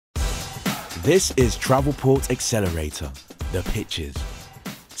This is Travelport Accelerator, the pitches.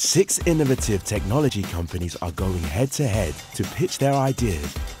 6 innovative technology companies are going head-to-head to pitch their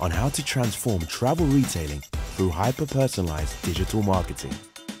ideas on how to transform travel retailing through hyper-personalized digital marketing.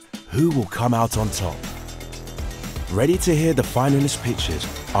 Who will come out on top? Ready to hear the finalist pitches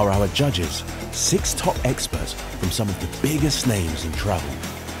are our judges, 6 top experts from some of the biggest names in travel.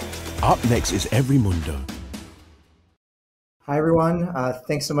 Up next is Everymundo. Hi everyone,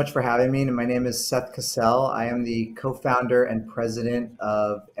 thanks so much for having me. My name is Seth Cassell. I am the co-founder and president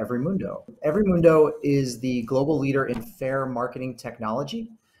of Everymundo. Everymundo is the global leader in fare marketing technology.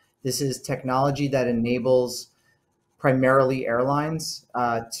 This is technology that enables primarily airlines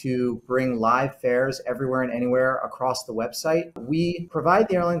to bring live fares everywhere and anywhere across the website. We provide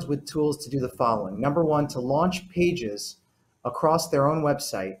the airlines with tools to do the following. Number one, to launch pages across their own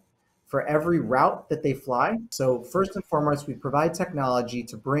website for every route that they fly. So first and foremost, we provide technology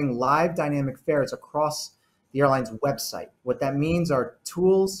to bring live dynamic fares across the airline's website. What that means are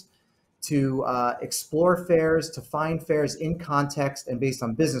tools to explore fares, to find fares in context and based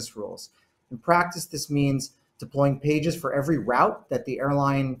on business rules. In practice, this means deploying pages for every route that the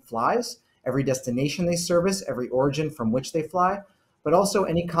airline flies, every destination they service, every origin from which they fly, but also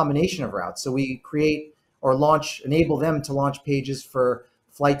any combination of routes. So we create or enable them to launch pages for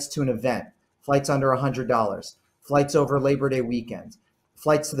flights to an event, flights under $100, flights over Labor Day weekend,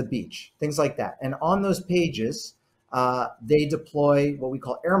 flights to the beach, things like that. And on those pages, they deploy what we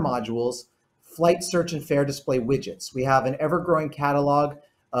call air modules, flight search and fare display widgets. We have an ever-growing catalog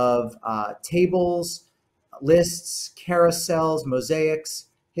of tables, lists, carousels, mosaics,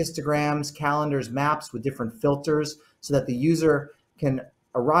 histograms, calendars, maps with different filters so that the user can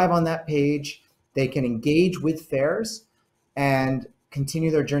arrive on that page, they can engage with fares and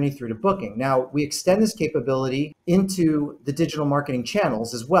continue their journey through to booking. Now, we extend this capability into the digital marketing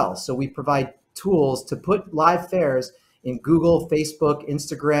channels as well. So we provide tools to put live fares in Google, Facebook,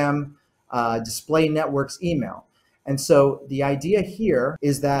 Instagram, display networks, email. And so the idea here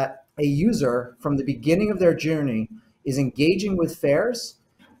is that a user from the beginning of their journey is engaging with fares,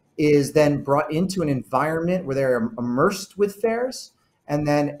 is then brought into an environment where they're immersed with fares, and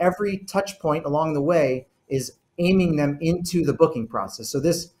then every touch point along the way is aiming them into the booking process. So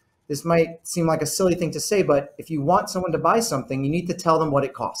this might seem like a silly thing to say, but if you want someone to buy something, you need to tell them what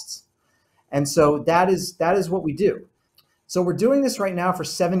it costs. And so that is what we do. So we're doing this right now for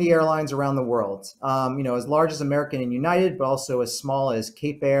 70 airlines around the world, as large as American and United, but also as small as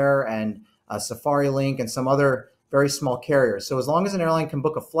Cape Air and Safari Link and some other very small carriers. So as long as an airline can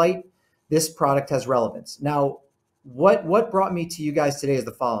book a flight, this product has relevance. Now, what brought me to you guys today is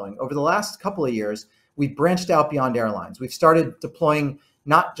the following. Over the last couple of years, we've branched out beyond airlines. We've started deploying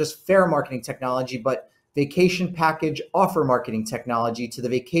not just fare marketing technology, but vacation package offer marketing technology to the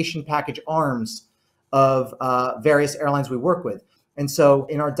vacation package arms of various airlines we work with. And so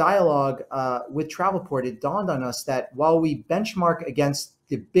in our dialogue with Travelport, it dawned on us that while we benchmark against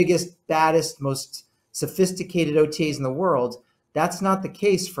the biggest, baddest, most sophisticated OTAs in the world, that's not the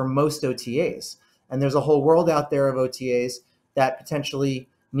case for most OTAs. And there's a whole world out there of OTAs that potentially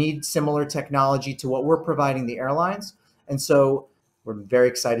need similar technology to what we're providing the airlines. And so we're very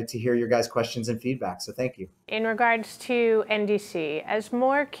excited to hear your guys' questions and feedback. So thank you. In regards to NDC, as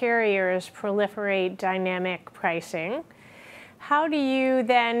more carriers proliferate dynamic pricing, how do you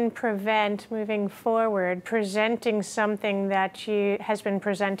then prevent moving forward, presenting something that has been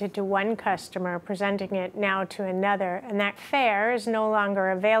presented to one customer, presenting it now to another, and that fare is no longer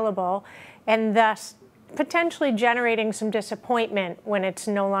available, and thus potentially generating some disappointment when it's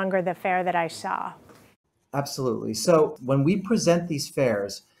no longer the fare that I saw? Absolutely. So when we present these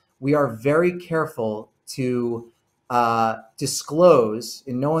fares, we are very careful to disclose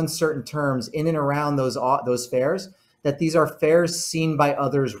in no uncertain terms in and around those fares that these are fares seen by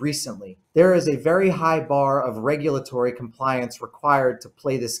others recently. There is a very high bar of regulatory compliance required to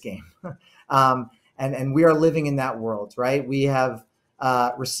play this game. And we are living in that world, right? We have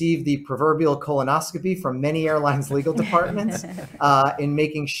received the proverbial colonoscopy from many airlines' legal departments in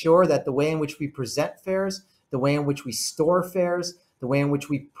making sure that the way in which we present fares, the way in which we store fares, the way in which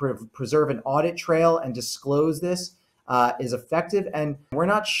we preserve an audit trail and disclose this is effective. And we're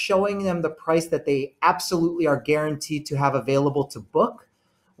not showing them the price that they absolutely are guaranteed to have available to book.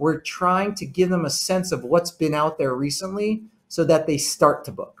 We're trying to give them a sense of what's been out there recently so that they start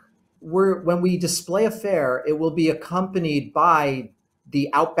to book. When we display a fare, it will be accompanied by the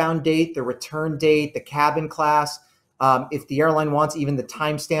outbound date, the return date, the cabin class. If the airline wants, even the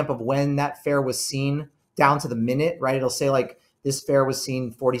timestamp of when that fare was seen down to the minute, right? It'll say like this fare was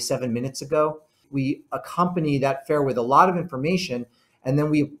seen 47 minutes ago. We accompany that fare with a lot of information. And then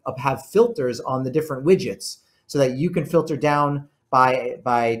we have filters on the different widgets so that you can filter down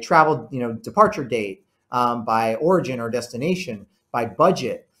by travel, departure date, by origin or destination, by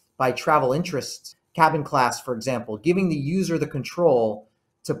budget, by travel interests, cabin class, for example, giving the user the control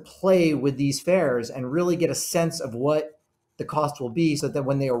to play with these fares and really get a sense of what the cost will be so that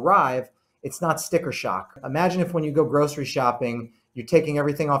when they arrive, it's not sticker shock. Imagine if when you go grocery shopping, you're taking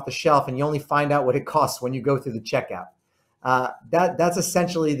everything off the shelf and you only find out what it costs when you go through the checkout. That's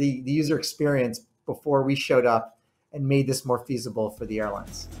essentially the user experience before we showed up and made this more feasible for the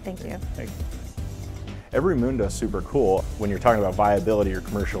airlines. Thank you. Everymundo is super cool. When you're talking about viability or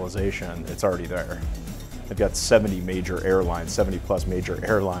commercialization, it's already there. They've got 70 major airlines, 70 plus major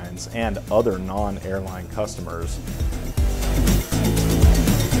airlines, and other non-airline customers